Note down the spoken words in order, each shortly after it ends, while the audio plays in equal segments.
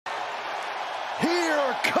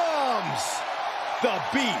Here comes the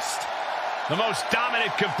Beast. The most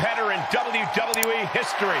dominant competitor in WWE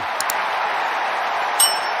history.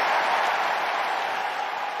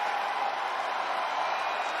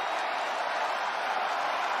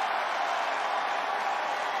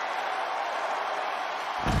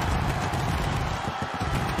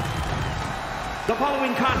 The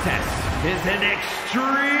following contest is an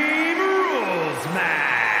Extreme Rules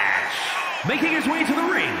match. Making his way to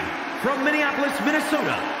the ring from Minneapolis,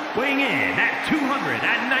 Minnesota, weighing in at 295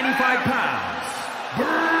 pounds,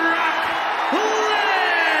 Brock Lesnar.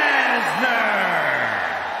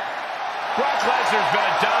 Brock Lesnar's been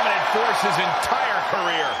a dominant force his entire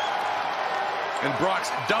career. And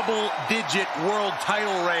Brock's double-digit world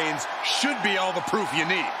title reigns should be all the proof you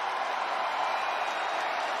need.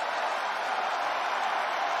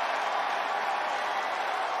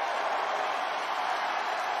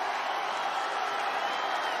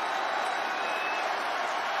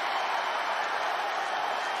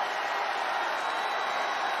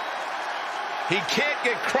 He can't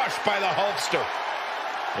get crushed by the Hulkster.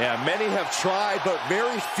 Yeah, many have tried, but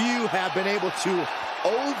very few have been able to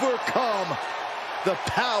overcome the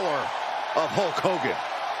power of Hulk Hogan.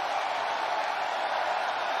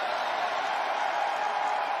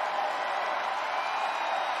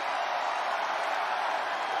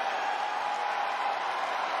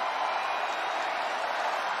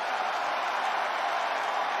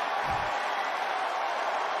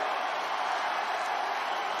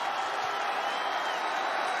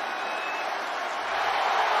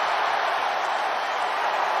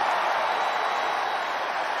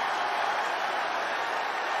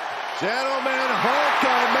 Gentlemen,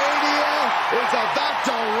 Hulkamania is about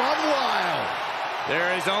to run wild.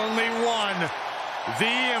 There is only one, the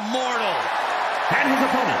Immortal. And his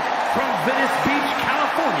opponent from Venice Beach,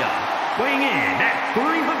 California, weighing in at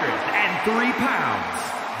 303 pounds,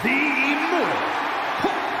 the Immortal,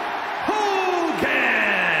 Huulk Hooogan.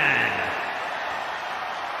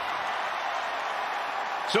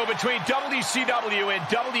 So between WCW and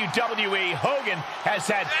WWE, Hogan has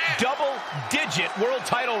had double-digit world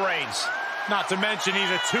title reigns. Not to mention he's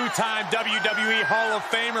a two-time WWE Hall of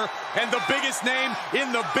Famer and the biggest name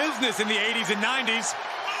in the business in the 80s and 90s.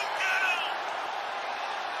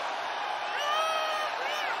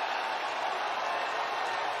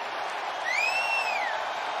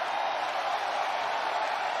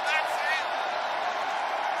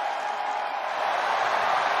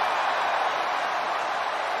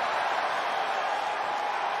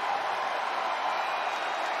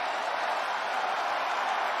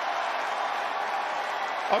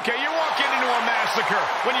 Okay, you're walking into a massacre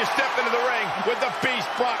when you step into the ring with the Beast,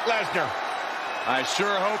 Brock Lesnar. I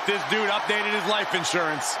sure hope this dude updated his life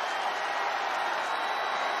insurance.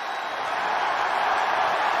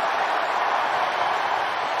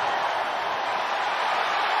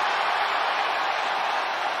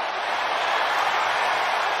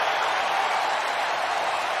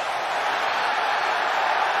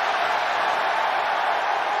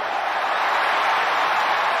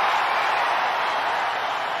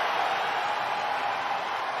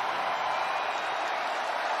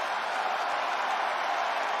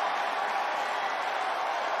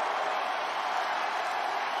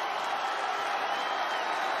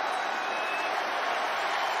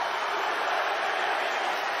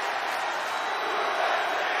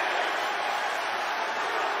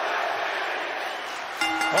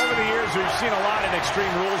 Over the years, we've seen a lot in Extreme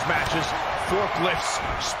Rules matches. Forklifts,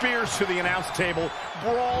 spears to the announce table,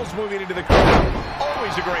 brawls moving into the crowd.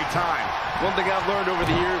 Always a great time. One thing I've learned over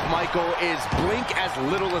the years, Michael, is blink as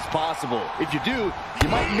little as possible. If you do, you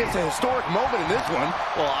might miss a historic moment in this one.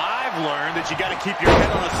 Well, I've learned that you got to keep your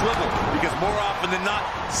head on a swivel because more often than not,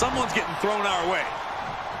 someone's getting thrown our way.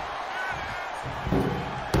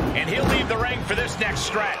 And he'll leave the ring for this next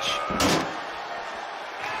stretch.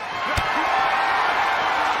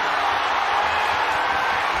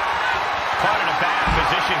 Caught in a bad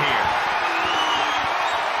position here.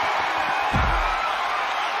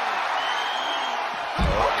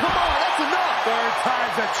 Oh, come on, that's enough. Third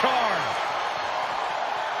time's a charm.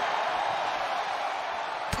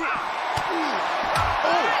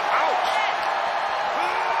 Oh, ouch.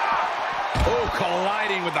 Oh,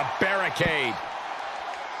 colliding with the barricade.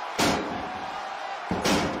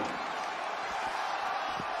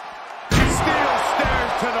 Steel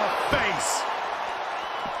stairs to the face.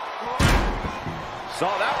 Saw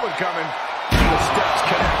that one coming. The steps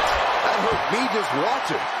connect. That hurt me just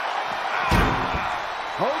watching.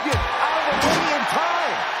 Hogan out of the way in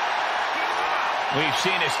time. We've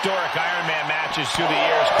seen historic Iron Man matches through the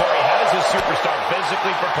years. Corey, how does a superstar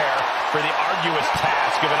physically prepare for the arduous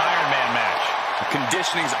task of an Iron Man match?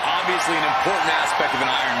 Conditioning is obviously an important aspect of an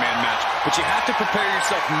Iron Man match, but you have to prepare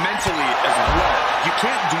yourself mentally as well. You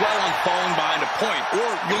can't dwell on falling behind a point, or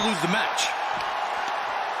you'll lose the match.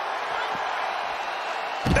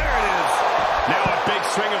 There it is. Now a big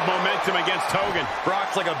swing of momentum against Hogan.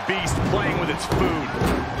 Brock's like a beast playing with its food.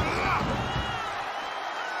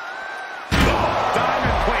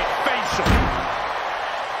 Diamond plate facial.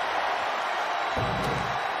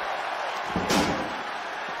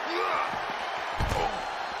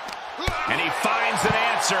 And he finds an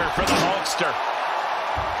answer for the Hulkster.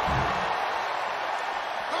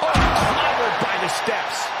 Oh, clobbered by the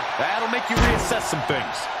steps. That'll make you reassess some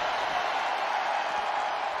things.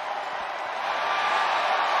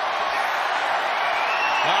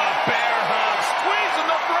 Bear hug, squeezing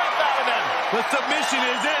the breath out of him. The submission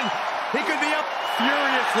is in. He could be up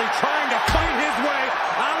furiously trying to fight his way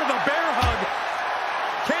out of the bear hug.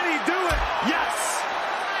 Can he do it? Yes.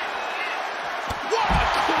 What a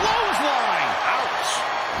clothesline! Ouch!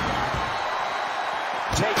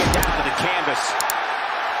 Taken down to the canvas.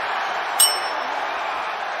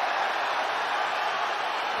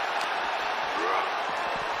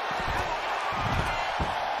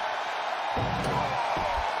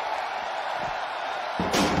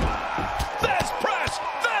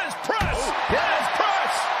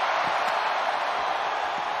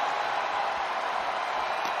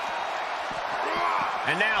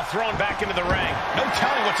 And now thrown back into the ring. No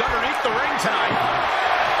telling what's underneath the ring tonight.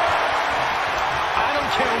 I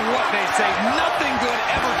don't care what they say. Nothing good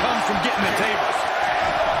ever comes from getting the tables.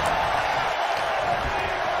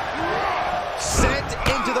 Sent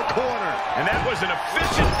into the corner. And that was an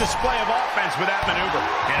efficient display of offense with that maneuver.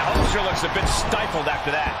 And Hulkster looks a bit stifled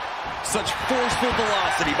after that. Such forceful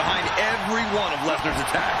velocity behind every one of Lesnar's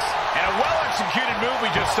attacks. And a well-executed move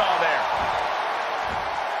we just saw there.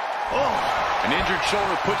 Oh, an injured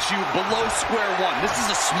shoulder puts you below square one. This is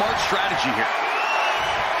a smart strategy here.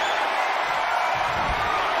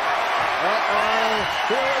 Uh-oh.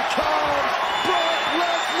 Here it comes. Brock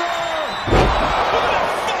Lesnar.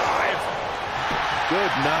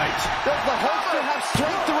 Good night. Does the Hulkster have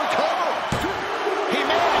strength to recover? He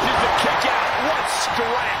manages to kick out. What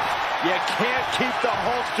strength. You can't keep the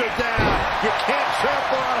Hulkster down. You can't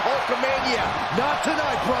trample on Hulkamania. Not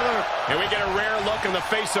tonight, brother. And we get a rare look in the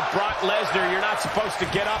face of Brock Lesnar. You're not supposed to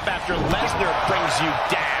get up after Lesnar brings you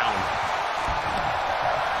down.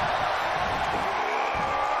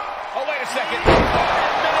 Oh, wait a second.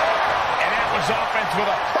 And that was offense with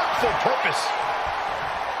a hurtful purpose.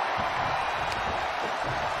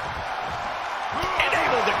 And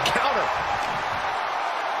able to counter.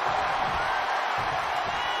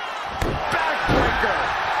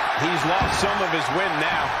 He's lost some of his win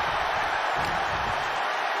now.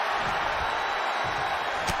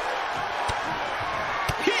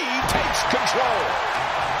 He takes control.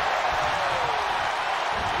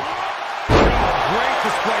 Great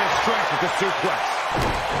display of strength with the suplex.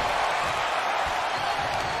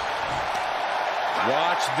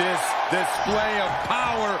 Watch this display of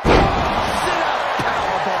power. Sit-up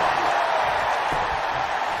powerbomb.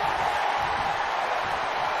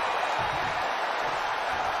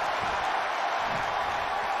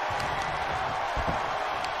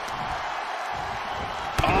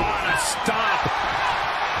 Stop.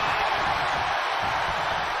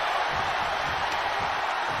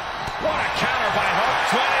 What a counter by Hulk.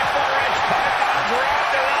 24-inch pythons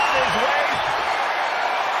wrapped around his waist.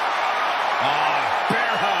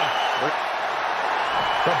 Bear hug.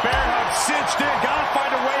 The bear hug cinched in. Gotta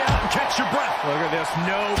find a way out and catch your breath. Look at this.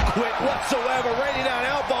 No quit whatsoever. Raining down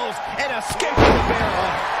elbows and escaping the bear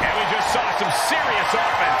hug. And we just saw some serious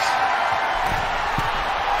offense.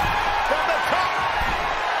 From the top.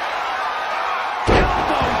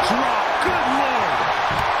 Drop. Good Lord.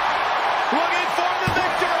 Looking for the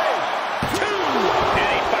victory. 2. And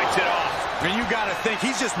he fights it off. And you got to think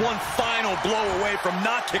he's just one final blow away from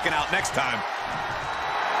not kicking out next time.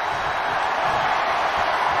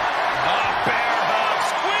 Bear hug.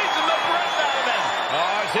 Squeezing the breath out of him.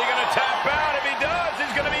 Oh, is he going to tap out? If he does,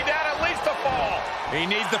 he's going to be down at least a fall. He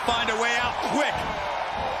needs to find a way out quick.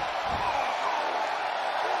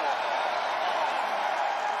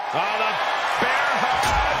 Oh, the bear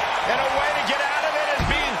hug. And a way to get out of it is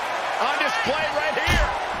being on display right here.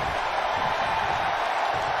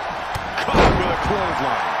 Caught with a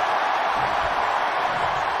clothesline.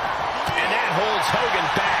 And that holds Hogan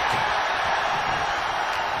back.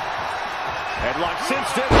 Headlock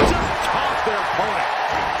cinched in, just tossed their opponent.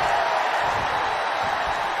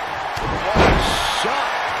 What a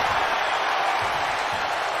shot.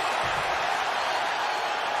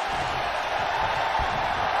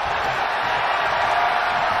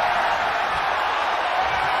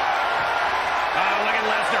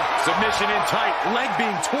 Submission in tight, leg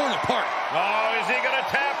being torn apart. Oh, is he going to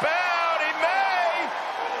tap out? He may.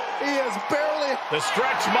 He is barely... The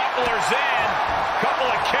stretch muffler's in. Couple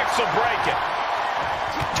of kicks will break it.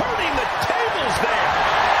 Turning the tables there.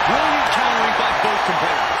 Brilliant countering by both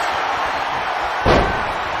competitors.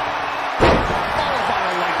 Followed by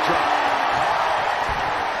a leg drop.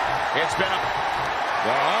 It's been a...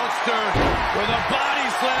 The Hulkster with a body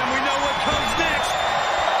slam. We know what comes next.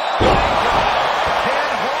 Can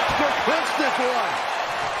Hulkster clinch this one?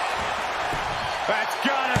 That's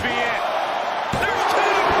gotta be it. There's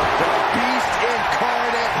two. The Beast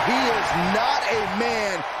incarnate. He is not a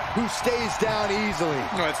man who stays down easily.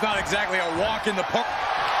 No, it's not exactly a walk in the park.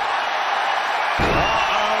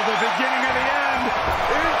 Uh-oh, the beginning of the end.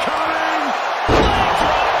 Incoming.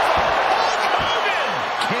 Huulk Hooogan.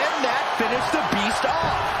 Can that finish the Beast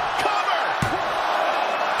off? Cover.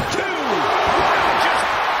 Two. Just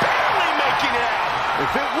barely making it out.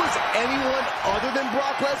 If it was anyone other than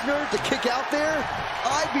Brock Lesnar to kick out there,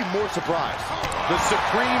 I'd be more surprised. The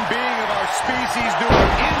supreme being of our species doing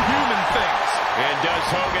inhuman things. And does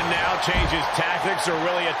Hogan now change his tactics or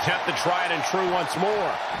really attempt to try it and true once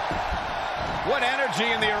more? What energy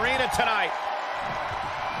in the arena tonight.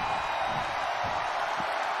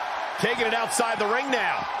 Taking it outside the ring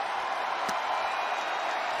now.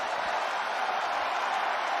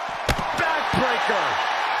 Backbreaker.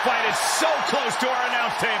 Fight is so close to our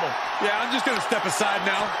announce table. Yeah, I'm just going to step aside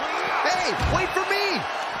now. Hey, wait for me.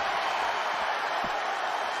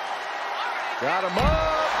 Got him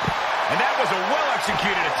up. And that was a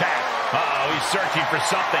well-executed attack. Uh-oh, he's searching for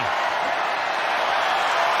something.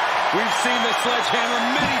 We've seen the sledgehammer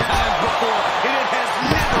many times before, and it has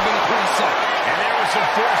never been a pretty sight. And there was some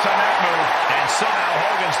force on that move. And somehow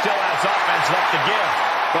Hogan still has offense left to give.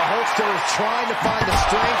 The Hulkster is trying to find the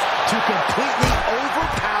strength to completely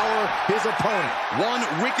overpower his opponent. One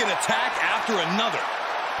wicked attack after another.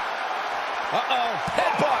 Uh-oh,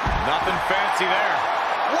 headbutt. Nothing fancy there.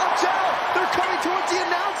 Watch out! They're coming towards the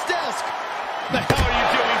announce desk. The hell are you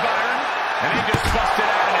doing, Byron? And he just busted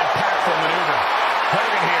out an impactful maneuver.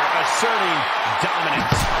 Hogan here asserting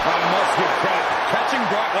dominance. I must give credit. Catching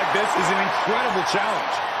Brock like this is an incredible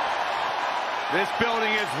challenge. This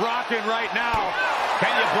building is rocking right now.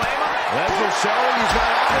 Can you blame him? Lesnar showing he's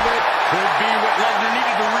not out of it. Could be what Lesnar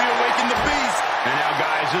needed to reawaken the beast. And now,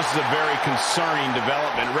 guys, this is a very concerning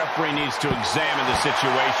development. Referee needs to examine the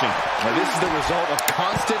situation. Now, this is the result of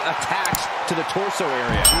constant attacks to the torso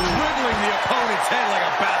area. Dribbling the opponent's head like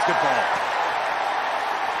a basketball.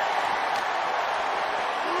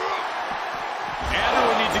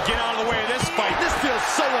 Everyone needs to get out of the way of this fight. This feels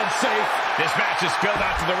so unsafe. This match is spilled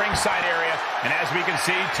out to the ringside area. And as we can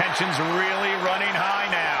see, tension's really running high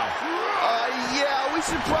now. Yeah, we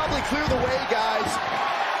should probably clear the way, guys.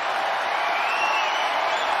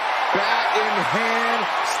 Bat in hand,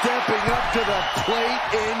 stepping up to the plate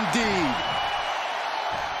indeed.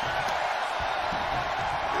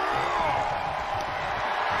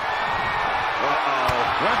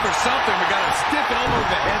 Went for something, but got a stiff elbow to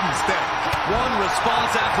the head instead. One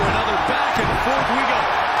response after another, back and forth we go.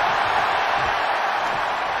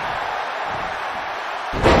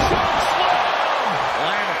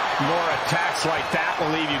 More attacks like that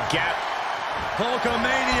will leave you gapped.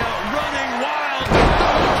 Hulkamania running wild.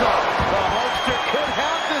 The Hulkster could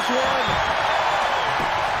have this one.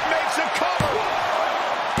 Makes a cover.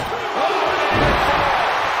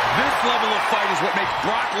 This level of fight is what makes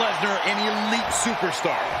Brock Lesnar an elite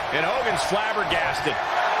superstar. And Hogan's flabbergasted.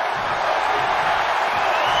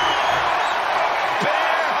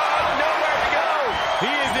 Bear hug, nowhere to go.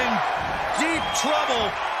 He is in deep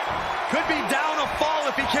trouble. Could be down a fall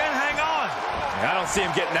if he can't hang on. I don't see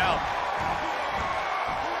him getting out.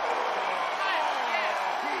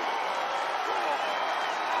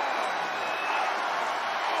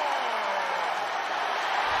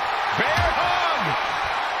 Bear hug.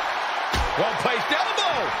 Well-placed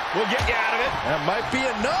elbow. We'll get you out of it. That might be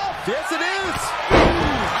enough. Yes, it is.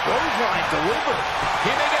 Clothesline delivered.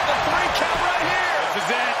 He may get the 3 count right here. This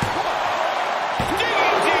is it.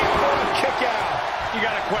 Digging deep for a kick out. You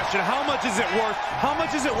got a question. How much is it worth? How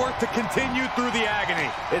much is it worth to continue through the agony?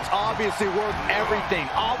 It's obviously worth everything.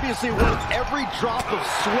 Obviously worth every drop of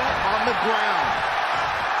sweat on the ground.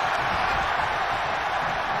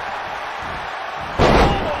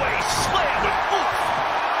 All the way slam with oof.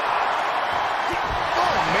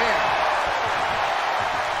 Oh, man.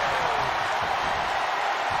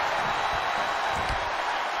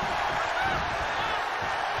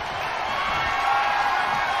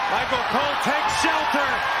 Michael Cole takes shelter.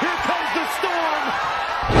 Here comes the storm.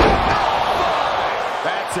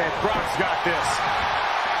 That's it. Brock's got this.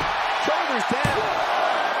 Shoulders down.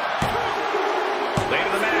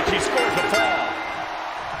 She scores the fall.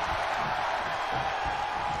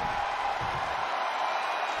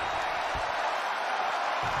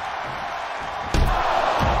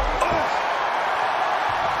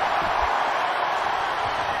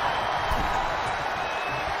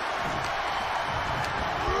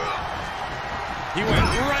 He went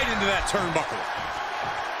right into that turnbuckle.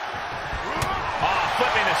 Oh,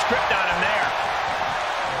 flipping the script on him there.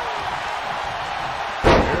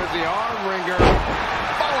 Here's the arm wringer,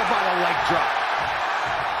 followed by the leg drop.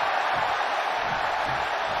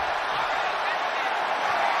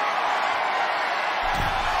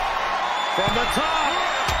 From the top.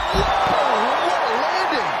 Oh, what a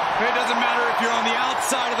landing. It doesn't matter if you're on the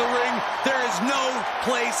outside of the ring. There is no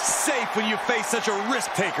place safe when you face such a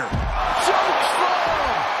risk taker. Choke slam.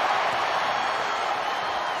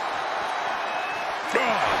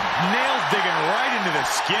 Nails digging right into the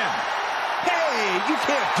skin. Hey, you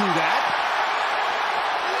can't do that.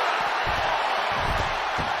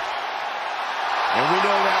 And we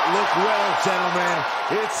know that look well, gentlemen.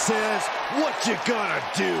 It says, what you gonna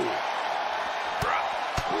do?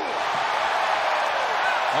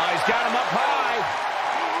 Oh, he's got him up high.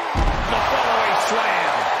 The fallaway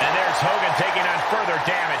slam. And there's Hogan taking on further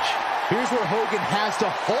damage. Here's where Hogan has to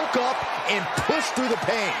hulk up and push through the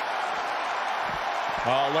pain.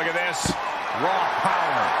 Oh, look at this. Raw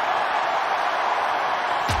power.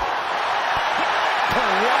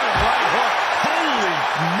 Oh, what a right hook. Holy,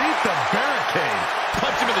 meet the barricade.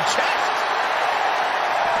 Punch him in the chest.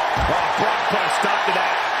 Oh, Brock put a stop to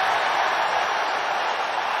that.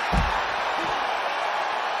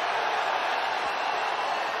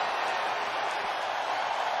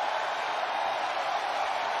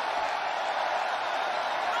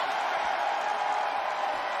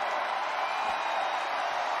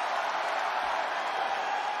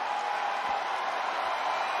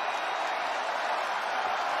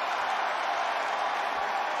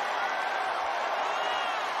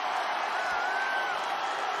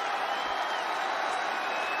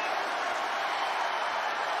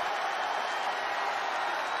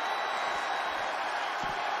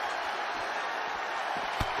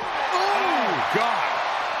 God.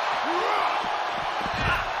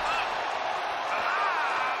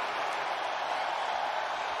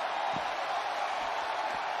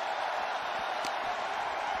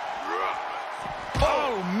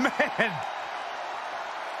 Oh, man.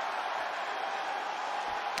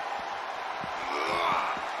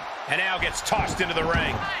 And now gets tossed into the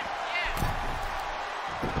ring.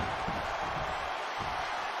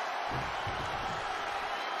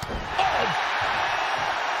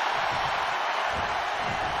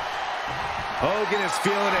 Hogan is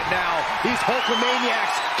feeling it now. These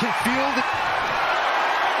Hulkamaniacs can feel the...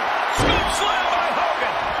 Scoop slam by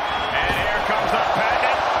Hogan. And here comes the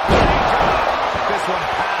patent. This one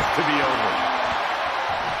has to be over.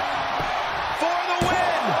 For the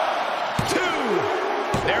win! 2.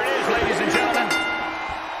 There it is, ladies and gentlemen.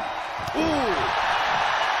 Ooh.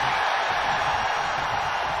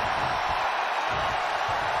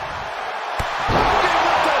 Hogan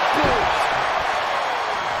with the boot.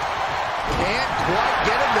 Can't quite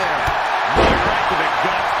get him there. Right to the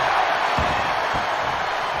gut.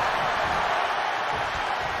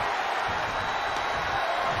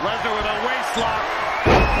 Lesnar with a waist lock.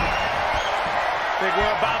 Think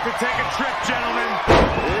we're about to take a trip, gentlemen.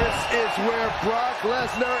 This is where Brock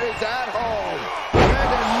Lesnar is at home.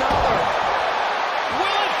 And another.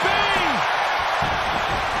 Will it be?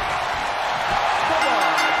 Come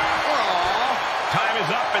on. Aw. Time is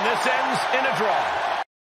up, and this ends in a draw.